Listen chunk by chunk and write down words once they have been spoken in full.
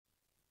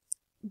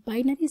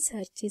Binary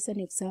search is an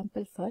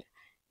example for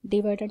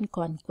divide and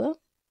conquer.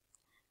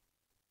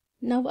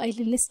 Now I'll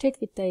illustrate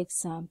with the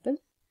example.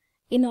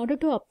 In order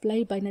to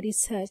apply binary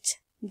search,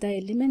 the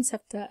elements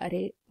of the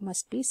array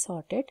must be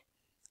sorted.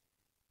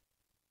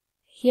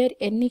 Here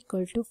n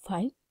equal to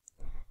 5.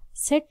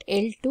 Set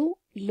L to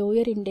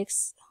lower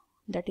index,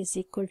 that is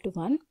equal to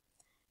 1.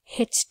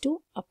 H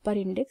to upper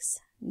index,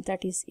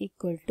 that is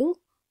equal to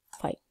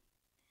 5.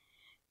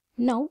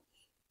 Now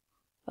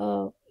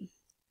for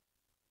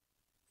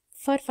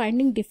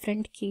finding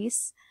different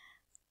keys,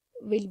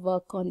 we'll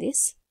work on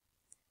this.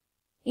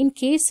 In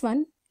case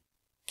 1,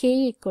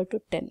 k equal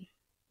to 10.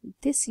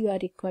 This you are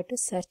required to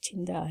search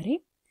in the array.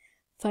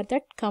 For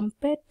that,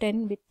 compare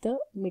 10 with the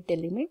mid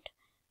element.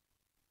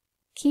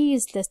 Key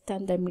is less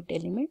than the mid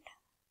element.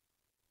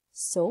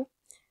 So,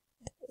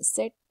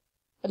 set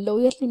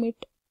lower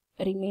limit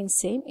remains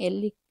same.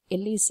 L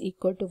is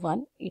equal to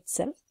 1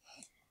 itself.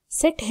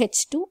 Set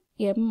h to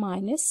m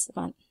minus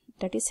 1.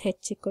 That is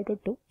h equal to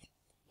 2.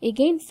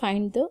 Again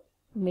find the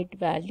mid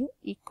value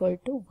equal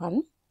to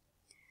 1.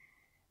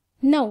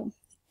 Now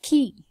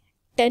key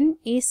 10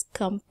 is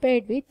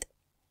compared with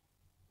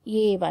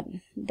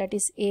a1, that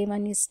is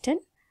a1 is 10.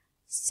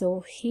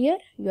 So here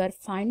you are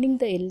finding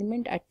the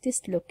element at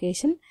this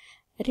location.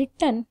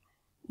 Return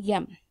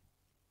m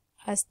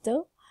as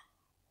the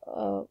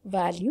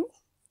value.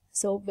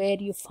 So where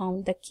you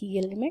found the key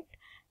element,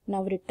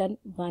 now return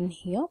 1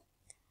 here.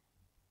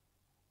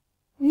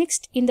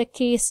 Next, in the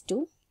case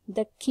 2,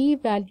 the key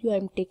value I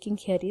am taking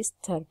here is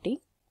 30.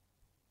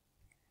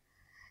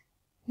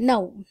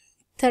 Now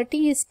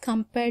 30 is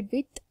compared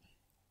with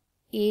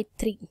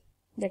a3,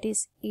 that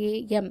is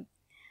am.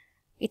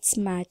 It's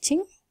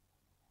matching.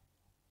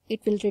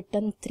 It will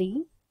return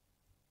 3.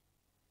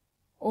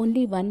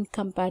 Only one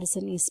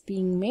comparison is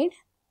being made.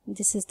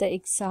 This is the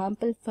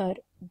example for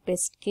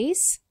best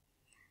case.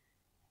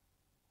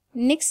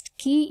 Next,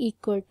 key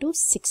equal to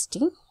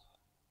 60.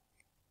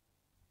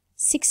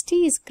 60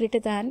 is greater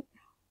than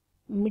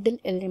middle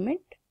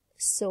element.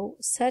 So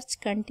search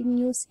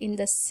continues in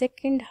the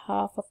second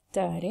half of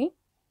the array.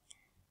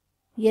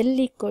 L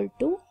equal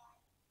to,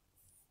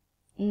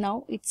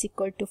 now it's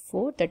equal to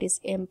 4, that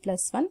is m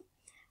plus 1,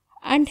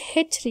 and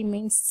h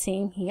remains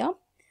same here.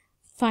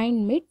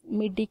 Find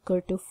mid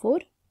equal to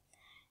 4.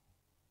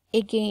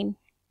 Again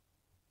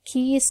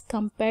key is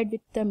compared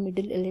with the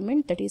middle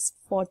element, that is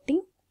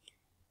 40.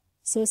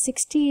 So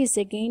 60 is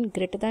again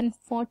greater than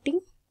 40.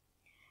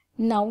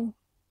 Now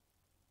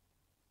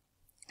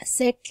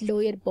set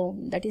lower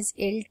bound, that is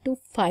L to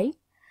 5.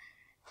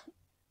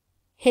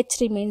 H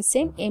remains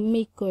same, m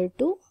equal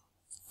to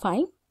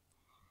 5.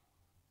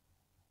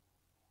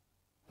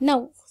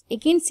 Now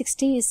again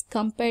 60 is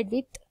compared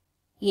with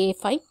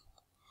a5.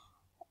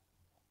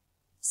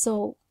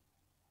 So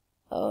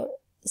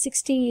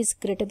 60 is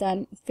greater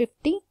than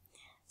 50.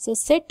 So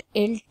set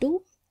L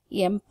to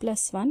m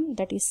plus 1,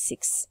 that is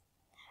 6.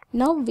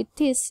 Now with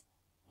this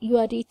you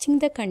are reaching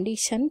the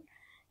condition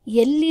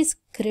L is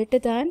greater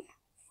than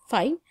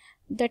 5.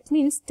 That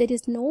means there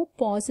is no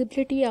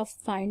possibility of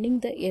finding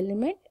the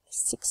element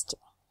 60.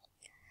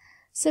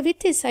 So with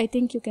this, I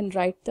think you can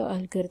write the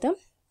algorithm.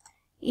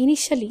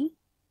 Initially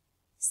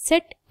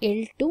set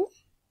L to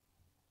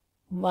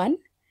 1,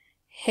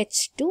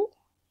 H to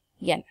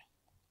n.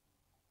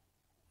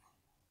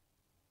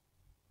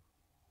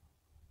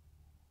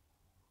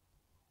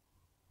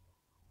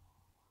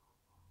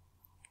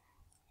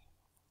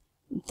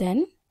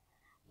 Then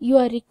you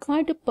are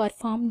required to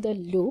perform the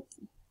loop.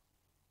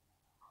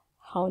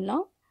 How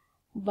long?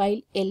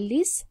 While L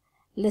is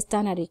less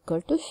than or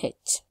equal to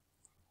H.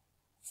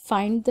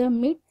 Find the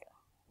mid,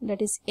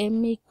 that is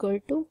m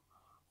equal to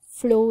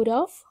floor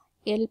of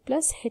L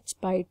plus H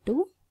by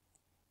 2.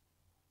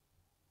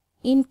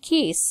 In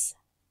case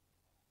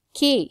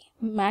k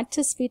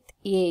matches with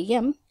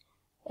am,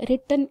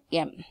 return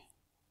m,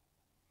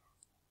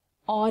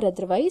 or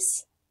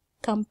otherwise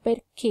compare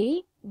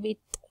k with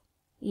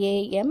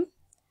am,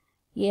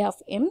 a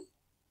of m.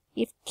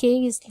 If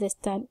k is less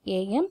than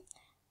am,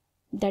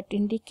 that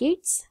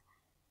indicates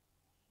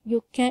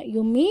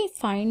you may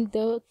find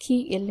the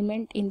key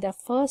element in the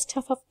first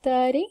half of the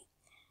array.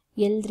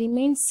 L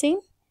remains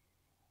same,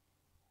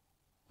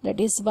 that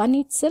is 1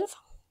 itself.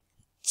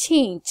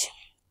 Change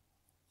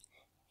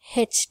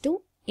h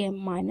to m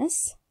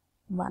minus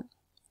 1,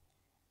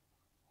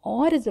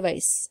 or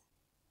otherwise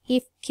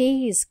if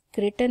k is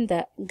greater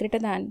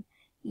than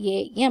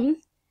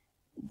am,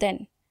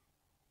 then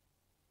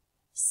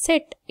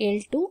set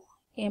L to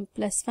m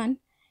plus 1,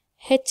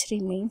 h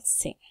remains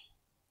same.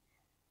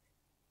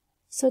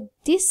 So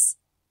this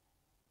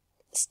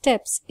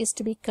steps is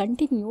to be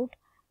continued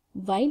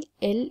while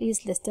L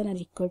is less than or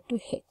equal to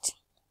H.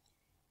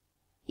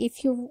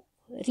 If you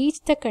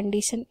reach the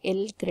condition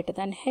L greater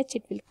than H,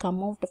 it will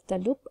come out of the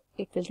loop.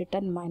 It will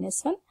return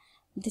minus 1.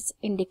 This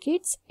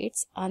indicates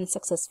it's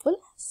unsuccessful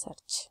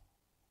search.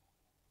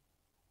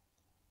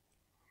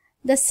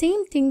 The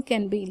same thing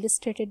can be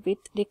illustrated with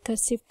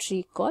recursive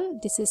tree call.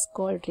 This is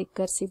called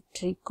recursive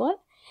tree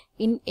call.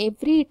 In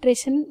every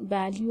iteration,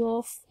 value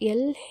of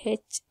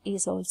LH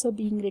is also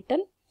being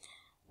written.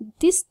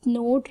 This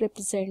node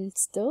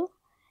represents the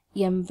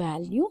M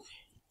value.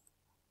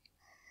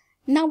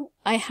 Now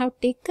I have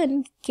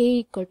taken k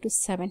equal to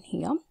 7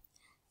 here.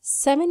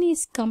 7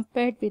 is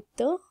compared with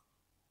the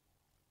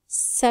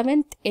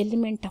 7th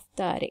element of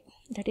the array,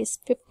 that is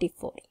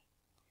 54.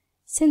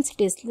 Since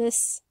it is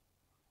less,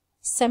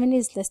 7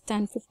 is less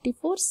than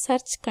 54,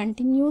 search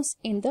continues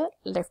in the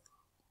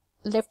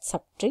left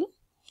subtree.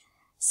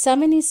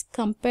 7 is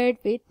compared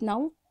with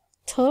now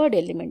third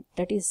element,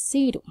 that is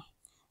 0.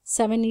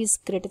 7 is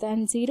greater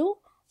than 0,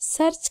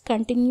 search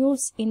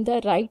continues in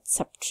the right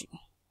subtree.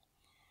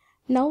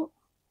 Now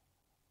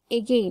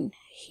again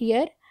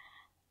here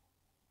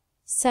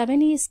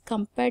 7 is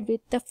compared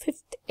with the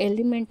fifth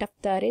element of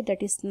the array,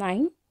 that is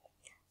 9.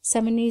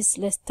 7 is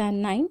less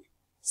than 9,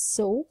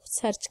 so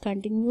search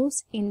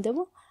continues in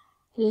the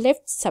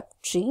left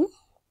subtree.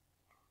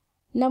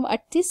 Now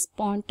at this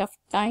point of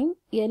time,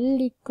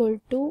 L equal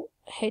to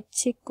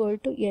H equal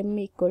to M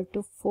equal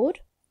to 4.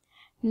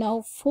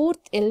 Now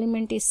fourth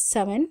element is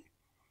 7.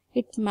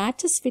 It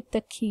matches with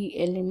the key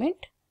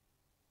element.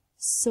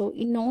 So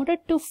in order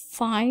to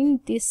find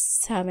this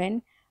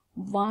 7,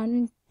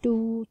 1,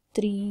 2,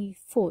 3,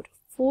 4.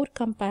 4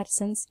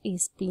 comparisons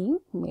is being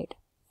made.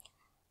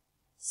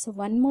 So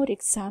one more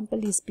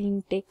example is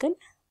being taken.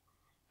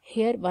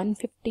 Here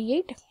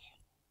 158.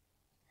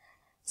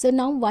 So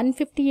now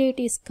 158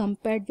 is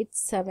compared with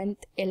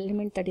 7th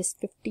element, that is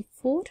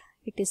 54.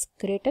 It is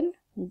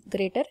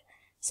greater.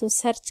 So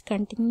search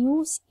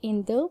continues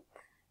in the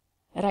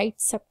right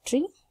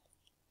subtree.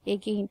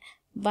 Again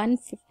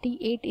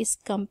 158 is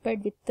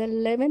compared with the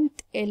 11th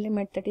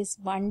element, that is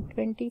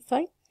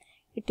 125.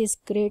 It is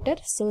greater,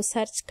 so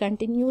search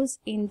continues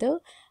in the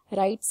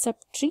right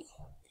subtree.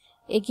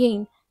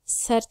 Again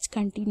search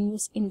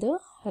continues in the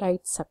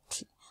right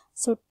subtree.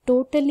 So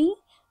totally,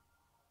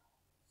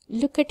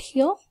 look at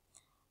here,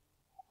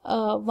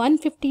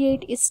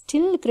 158 is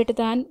still greater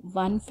than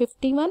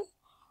 151.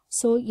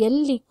 So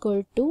L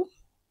equal to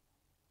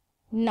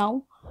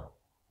now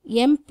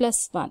M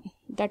plus 1,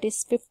 that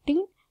is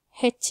 15,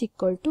 H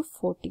equal to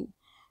 14.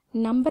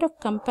 Number of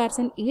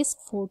comparison is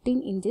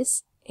 14 in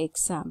this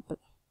example.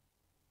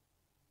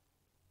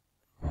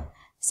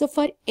 So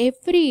for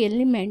every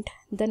element,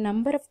 the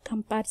number of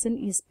comparison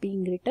is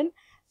being written.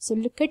 So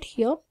look at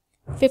here,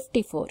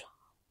 54,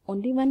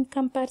 only one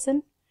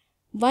comparison.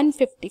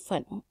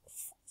 151,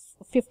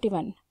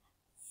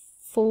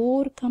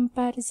 4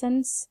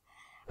 comparisons.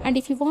 And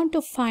if you want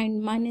to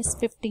find minus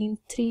 15,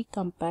 3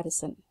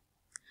 comparison.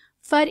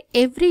 For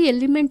every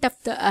element of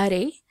the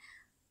array,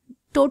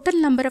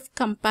 total number of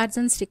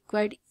comparisons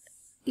required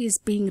is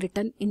being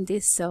written in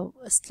this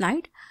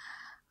slide.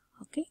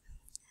 Okay,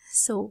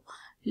 so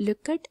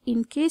look at,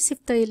 in case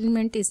if the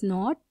element is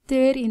not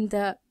there in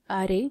the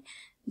array,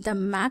 the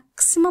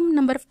maximum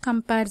number of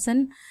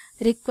comparison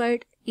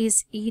required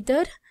is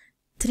either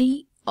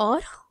 3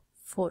 or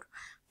 4.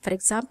 For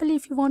example,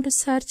 if you want to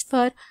search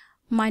for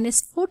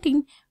minus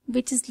 14,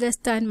 which is less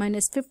than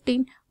minus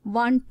 15,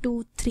 1,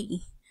 2,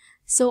 3.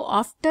 So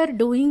after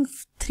doing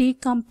 3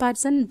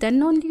 comparison,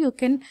 then only you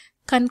can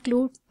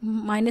conclude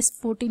minus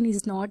 14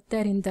 is not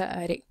there in the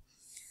array.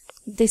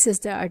 This is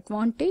the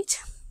advantage,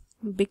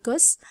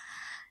 because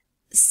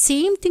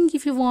same thing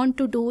if you want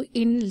to do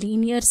in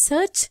linear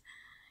search,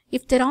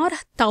 if there are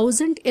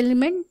 1000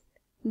 elements,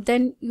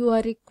 then you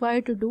are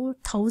required to do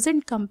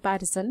 1000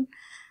 comparison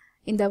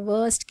in the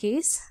worst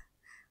case.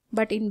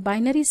 But in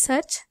binary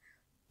search,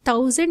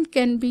 1000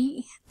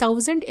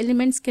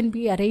 elements can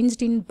be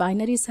arranged in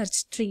binary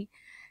search tree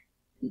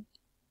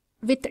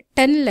with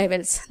 10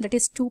 levels, that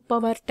is 2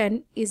 power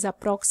 10 is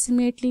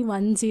approximately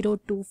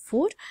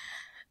 1024.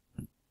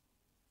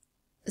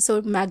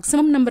 So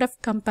maximum number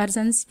of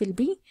comparisons will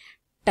be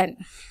 10.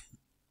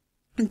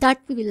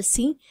 That we will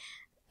see.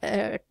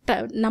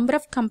 Number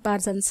of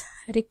comparisons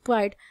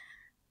required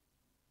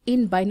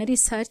in binary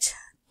search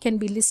can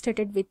be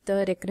listed with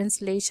the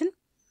recurrence relation.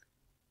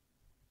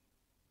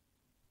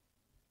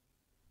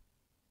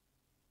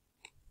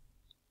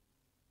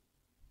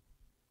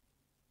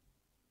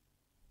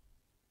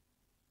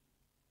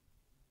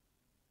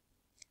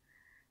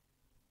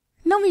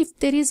 Now if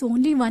there is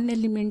only one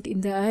element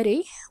in the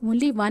array,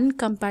 only one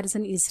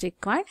comparison is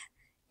required.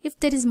 If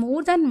there is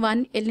more than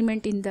one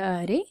element in the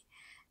array,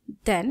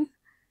 then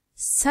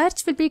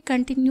search will be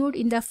continued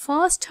in the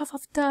first half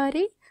of the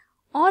array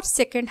or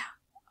second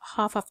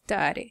half of the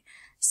array.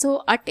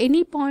 So at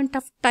any point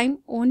of time,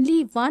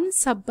 only one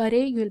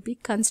subarray you will be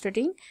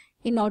considering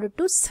in order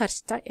to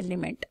search the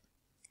element.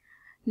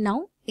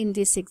 Now in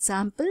this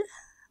example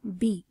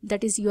B,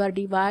 that is you are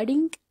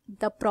dividing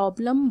the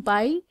problem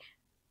by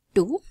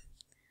 2,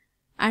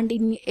 and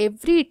in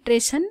every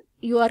iteration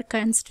you are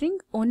considering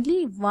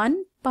only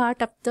one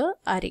part of the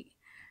array,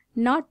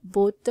 not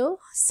both the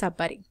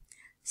subarray.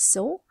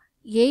 So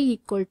A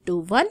equal to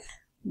 1,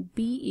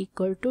 B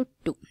equal to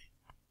 2.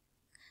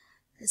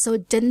 So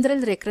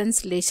general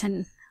recurrence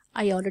relation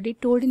I already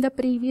told in the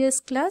previous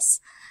class.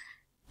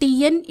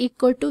 Tn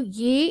equal to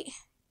A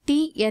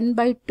Tn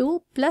by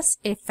 2 plus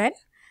Fn,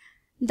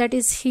 that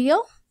is here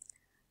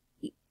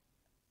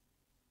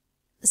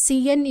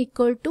Cn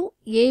equal to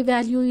A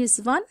value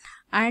is 1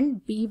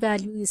 and B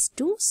value is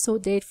 2. So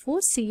therefore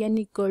Cn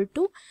equal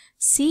to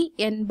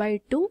Cn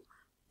by 2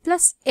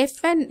 plus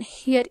Fn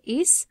here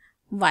is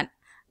 1.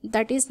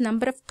 That is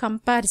number of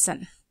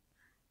comparison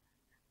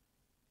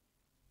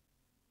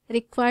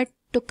required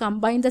to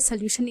combine the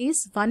solution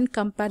is 1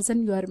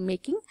 comparison you are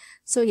making.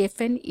 So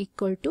Fn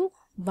equal to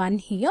 1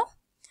 here.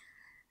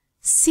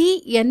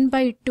 Cn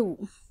by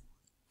 2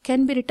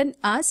 can be written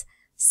as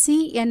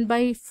Cn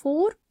by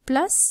 4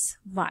 plus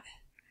 1.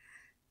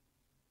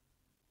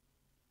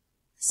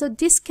 So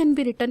this can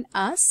be written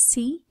as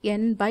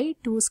Cn by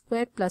 2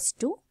 square plus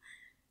 2.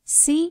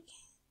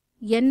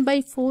 Cn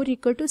by 4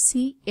 equal to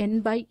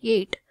Cn by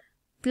 8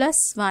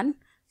 plus 1.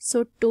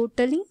 So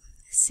totally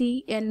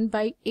Cn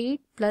by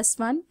 8 plus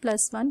 1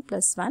 plus 1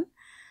 plus 1.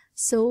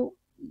 So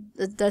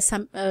the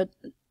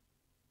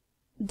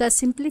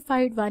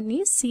simplified one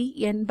is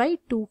Cn by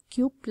 2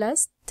 cube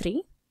plus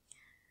 3.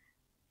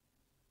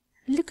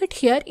 Look at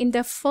here, in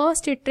the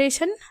first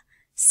iteration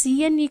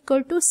Cn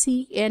equal to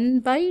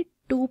Cn by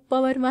 2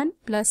 power 1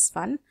 plus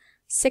 1.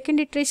 Second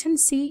iteration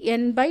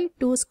Cn by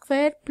 2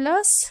 square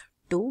plus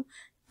 2.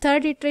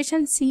 Third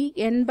iteration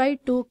Cn by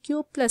 2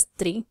 cube plus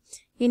 3.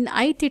 In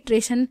ith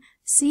iteration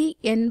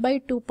Cn by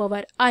 2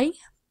 power I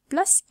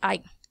plus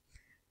I.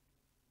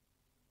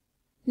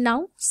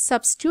 Now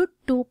substitute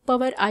 2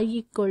 power I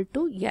equal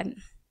to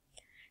n.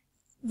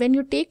 When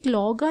you take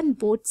log on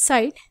both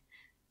sides,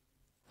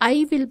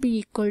 I will be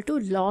equal to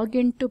log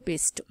n to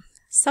base 2.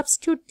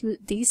 Substitute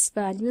these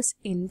values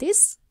in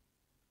this.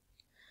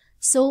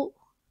 So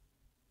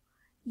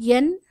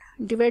n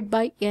divided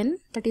by n,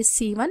 that is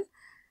C1,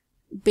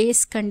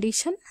 base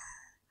condition.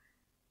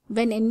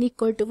 When n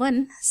equal to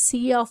 1,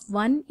 C of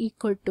 1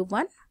 equal to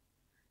 1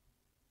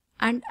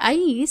 and I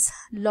is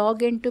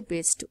log n to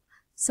base 2.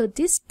 So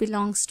this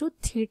belongs to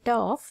theta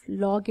of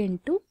log n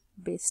to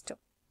base 2.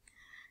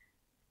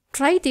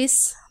 Try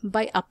this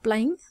by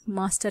applying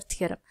master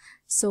theorem.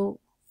 So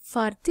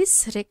for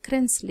this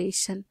recurrence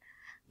relation,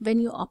 when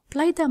you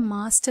apply the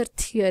master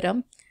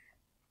theorem,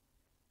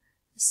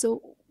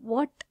 so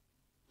what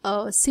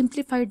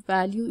simplified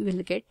value you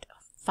will get,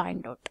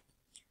 find out.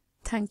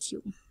 Thank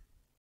you.